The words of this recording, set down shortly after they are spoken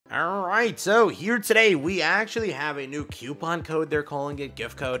All right, so here today we actually have a new coupon code, they're calling it,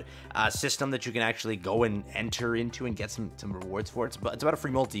 gift code system that you can actually go and enter into and get some rewards for. It's about a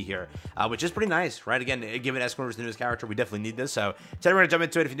free multi here, which is pretty nice, right? Again, given Escobar's the newest character, we definitely need this. So today we're going to jump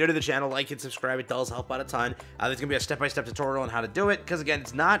into it. If you're new to the channel, like and subscribe. It does help out a ton. There's going to be a step-by-step tutorial on how to do it because, again,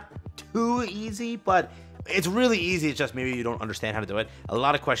 it's not too easy, but it's really easy. It's just maybe you don't understand how to do it. A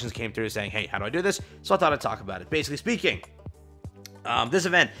lot of questions came through saying, hey, how do I do this? So I thought I'd talk about it. Basically speaking, this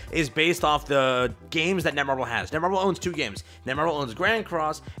event is based off the games that Netmarble has. Netmarble owns two games. Netmarble owns Grand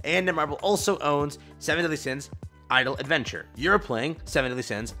Cross, and Netmarble also owns 7 Deadly Sins Idle Adventure. You're playing 7 Deadly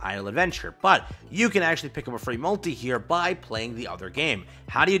Sins Idle Adventure, but you can actually pick up a free multi here by playing the other game.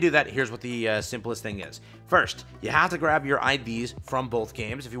 How do you do that? Here's what the simplest thing is. First, you have to grab your IDs from both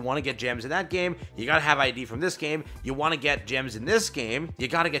games. If you want to get gems in that game, you got to have ID from this game. You want to get gems in this game, you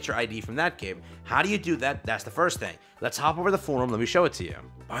got to get your ID from that game. How do you do that? That's the first thing. Let's hop over the forum. Let me show it to you.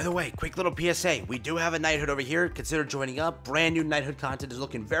 By the way, quick little PSA. We do have a Knighthood over here. Consider joining up. Brand new Knighthood content is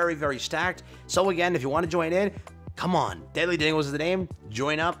looking very, very stacked. So again, if you want to join in, come on, Deadly Dingos is the name.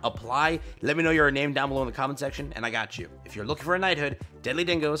 Join up, apply. Let me know your name down below in the comment section, and I got you. If you're looking for a Knighthood, Deadly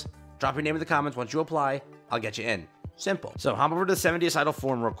Dingos, drop your name in the comments. Once you apply, I'll get you in. Simple. So hop over to the 70th Idle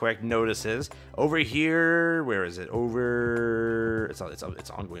forum real quick. Notices over here. Where is it? Over. It's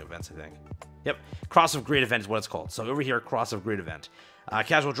ongoing events, I think. Yep. Cross of Great Event is what it's called. So over here, Cross of Great Event.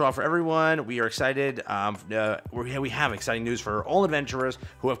 Casual draw for everyone. We are excited. We have exciting news for all adventurers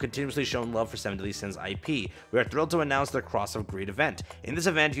who have continuously shown love for 7 Deadly Sins IP. We are thrilled to announce their Cross of Great event. In this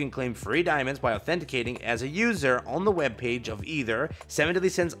event, you can claim free diamonds by authenticating as a user on the webpage of either 7 Deadly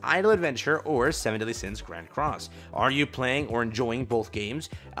Sins Idle Adventure or 7 Deadly Sins Grand Cross. Are you playing or enjoying both games,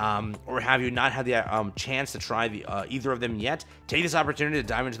 or have you not had the chance to try either of them yet? Take this opportunity to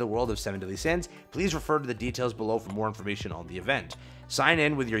dive into the world of 7 Deadly Sins. Please refer to the details below for more information on the event. Sign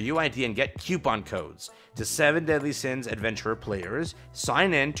in with your UID and get coupon codes. To 7 Deadly Sins Adventurer players,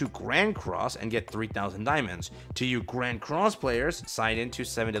 sign in to Grand Cross and get 3,000 diamonds. To you Grand Cross players, sign in to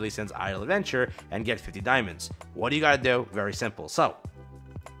 7 Deadly Sins Idle Adventure and get 50 diamonds. What do you gotta do? Very simple. So,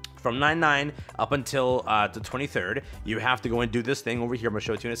 from 9/9 up until the 23rd, you have to go and do this thing over here. I'm going to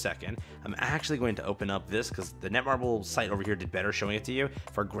show it to you in a second. I'm actually going to open up this because the Netmarble site over here did better showing it to you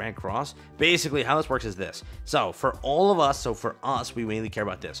for Grand Cross. Basically, how this works is this. So, for all of us, we mainly care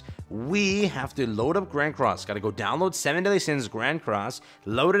about this. We have to load up Grand Cross. Got to go download 7 Deadly Sins Grand Cross,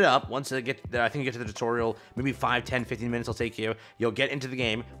 load it up. Once I think you get to the tutorial, maybe 5, 10, 15 minutes will take you. You'll get into the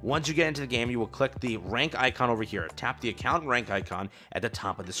game. Once you get into the game, you will click the rank icon over here. Tap the account rank icon at the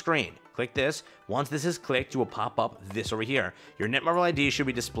top of the screen. Click this. Once this is clicked, you will pop up this over here. Your Netmarble ID should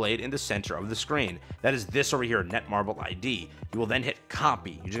be displayed in the center of the screen. That is this over here, Netmarble ID. You will then hit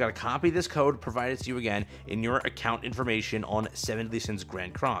copy. You just got to copy this code provided to you again in your account information on 7 Deadly Sins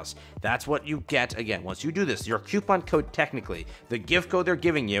Grand Cross. That's what you get again. Once you do this, your coupon code technically, the gift code they're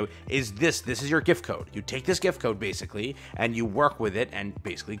giving you is this. This is your gift code. You take this gift code basically and you work with it and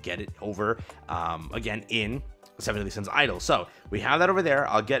basically get it over again in 7 Deadly Sins Idle. So we have that over there.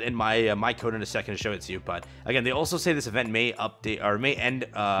 I'll get in my my code in a second to show it to you. But again, they also say this event may update or may end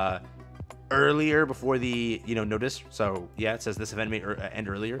earlier before the notice. So yeah, it says this event may end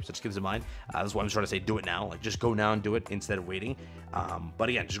earlier. So just keep this in mind. That's why I'm trying to say do it now. Like just go now and do it instead of waiting. But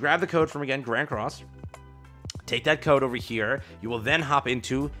again, just grab the code from again Grand Cross. Take that code over here. You will then hop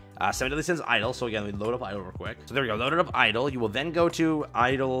into 7 Deadly Sins Idle. So again, we load up Idle real quick. So there we go, loaded up Idle. You will then go to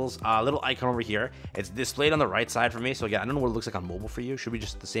Idle's little icon over here. It's displayed on the right side for me. So again, I don't know what it looks like on mobile for you. Should be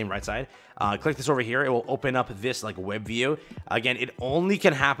just the same right side. Click this over here. It will open up this like web view. Again, it only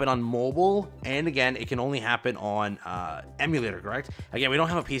can happen on mobile, and again, it can only happen on emulator, correct? Again, we don't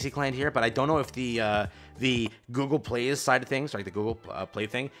have a PC client here, but I don't know if the Google Play side of things, like the Google Play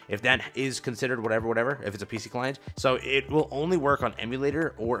thing, if that is considered whatever, if it's a PC client. So it will only work on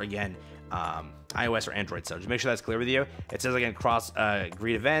emulator or again, iOS or Android. So just make sure that's clear with you. It says again, cross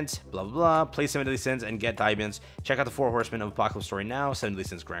great event, blah, blah, blah. Play 7 Deadly Sins and get diamonds. Check out the 4 Horsemen of Apocalypse Story now, 7 Deadly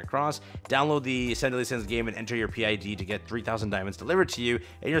Sins Grand Cross. Download the 7 Deadly Sins game and enter your PID to get 3,000 diamonds delivered to you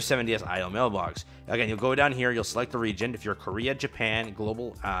in your 7DS Idle mailbox. Again, you'll go down here, you'll select the region. If you're Korea, Japan,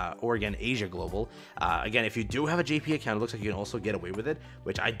 Global, or again, Asia Global. Again, if you do have a JP account, it looks like you can also get away with it,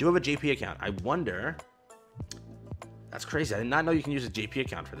 which I do have a JP account. I wonder... That's crazy. I did not know you can use a JP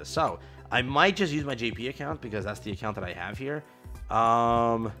account for this. So I might just use my JP account because that's the account that I have here. Should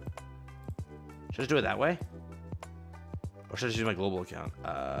I just do it that way? Or should I just use my global account?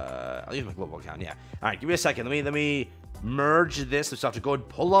 I'll use my global account, yeah. All right, give me a second. Let me merge this. So I have to go and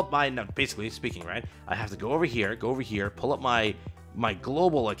pull up my, no, basically speaking, right? I have to go over here, pull up my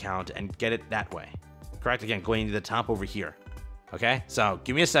global account and get it that way. Correct? Again, going to the top over here. Okay, so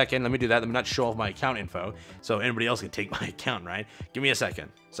give me a second. Let me do that. Let me not show off my account info so anybody else can take my account, right? Give me a second.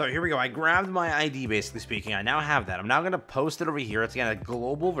 So here we go. I grabbed my ID, basically speaking. I now have that. I'm now going to post it over here. It's, again, a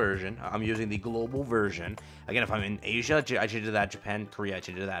global version. I'm using the global version. Again, if I'm in Asia, I changed to that. Japan, Korea, I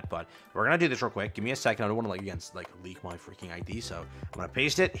changed to that. But we're going to do this real quick. Give me a second. I don't want to, again, leak my freaking ID. So I'm going to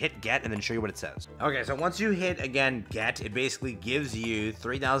paste it, hit get, and then show you what it says. Okay, so once you hit, again, get, it basically gives you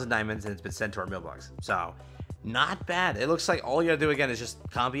 3,000 diamonds, and it's been sent to our mailbox. So not bad. It looks like all you gotta do again is just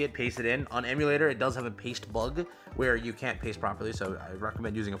copy it, paste it in. On emulator, it does have a paste bug where you can't paste properly, so I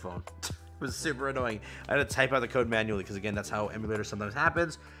recommend using a phone. It was super annoying. I had to type out the code manually because, again, that's how emulator sometimes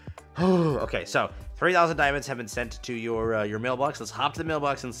happens. Okay, so 3,000 diamonds have been sent to your mailbox. Let's hop to the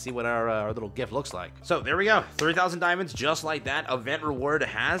mailbox and see what our little gift looks like. So there we go, 3,000 diamonds, just like that. Event reward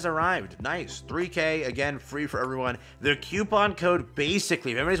has arrived. Nice, 3K, again, free for everyone. The coupon code,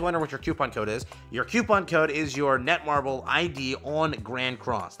 basically, if anybody's wondering what your coupon code is your Netmarble ID on Grand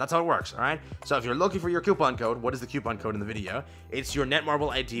Cross. That's how it works, all right? So if you're looking for your coupon code, what is the coupon code in the video? It's your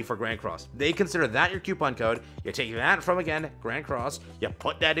Netmarble ID for Grand Cross. They consider that your coupon code. You take that from, again, Grand Cross, you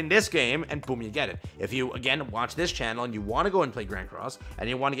put that in this game, and boom, you get it. If you, again, watch this channel and you want to go and play Grand Cross, and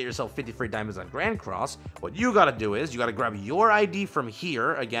you want to get yourself 50 free diamonds on Grand Cross, what you got to do is you got to grab your ID from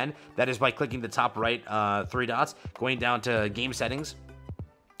here. Again, that is by clicking the top right 3 dots, going down to game settings,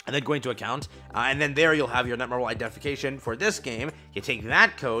 and then going to account, and then there you'll have your Netmarble identification for this game. You take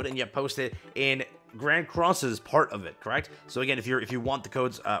that code and you post it in Grand Cross's part of it, correct? So again, if you want the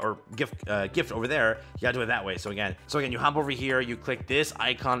codes or gift over there, you gotta do it that way. So again, you hop over here, you click this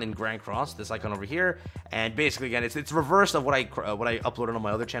icon in Grand Cross, this icon over here, and basically again, it's reverse of what I uploaded on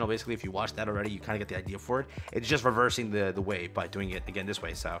my other channel. Basically, if you watched that already, you kind of get the idea for it. It's just reversing the way by doing it again this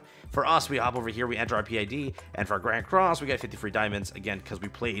way. So for us, we hop over here, we enter our PID, and for Grand Cross, we get 50 free diamonds again because we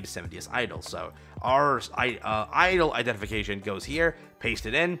played 70th Idol. So our idol identification goes here, paste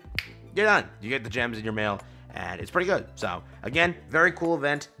it in. You're done. You get the gems in your mail, and it's pretty good. So, again, very cool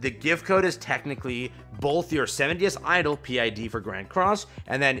event. The gift code is technically both your 70th Idol PID for Grand Cross,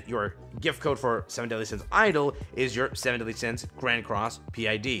 and then your gift code for 7 Deadly Sins Idol is your 7 Deadly Sins Grand Cross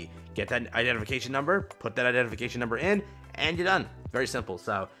PID. Get that identification number, put that identification number in, and you're done. Very simple.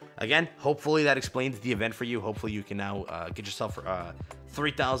 So, again, hopefully that explains the event for you. Hopefully you can now get yourself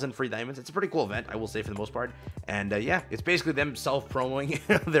 3,000 free diamonds. It's a pretty cool event, I will say, for the most part. And yeah, it's basically them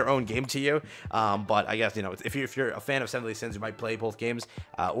self-promoing their own game to you. But I guess, you know, if you're a fan of 7 Deadly Sins, you might play both games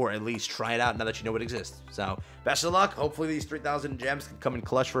or at least try it out now that you know it exists. So best of luck. Hopefully these 3,000 gems can come in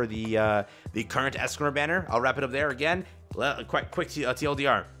clutch for the current Escanor banner. I'll wrap it up there again. Quick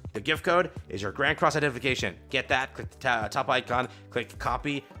TLDR. The gift code is your Grand Cross identification. Get that, click the top icon, click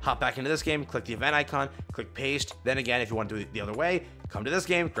copy, hop back into this game, click the event icon, click paste. Then again, if you want to do it the other way, come to this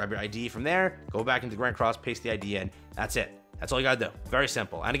game, grab your ID from there, go back into Grand Cross, paste the ID in. That's it. That's all you gotta do. Very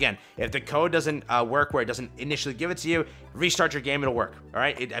simple. And again, if the code doesn't work where it doesn't initially give it to you, restart your game, it'll work. All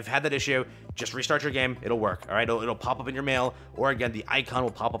right, I've had that issue. Just restart your game, it'll work. All right, it'll pop up in your mail, or again, the icon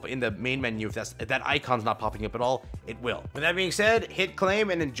will pop up in the main menu. If that icon's not popping up at all, it will. With that being said, hit claim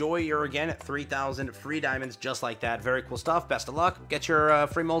and enjoy your, again, 3,000 free diamonds just like that. Very cool stuff. Best of luck. Get your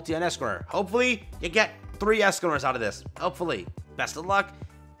free multi on Escanor. Hopefully, you get 3 Escanors out of this. Hopefully. Best of luck.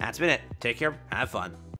 That's been it. Take care. Have fun.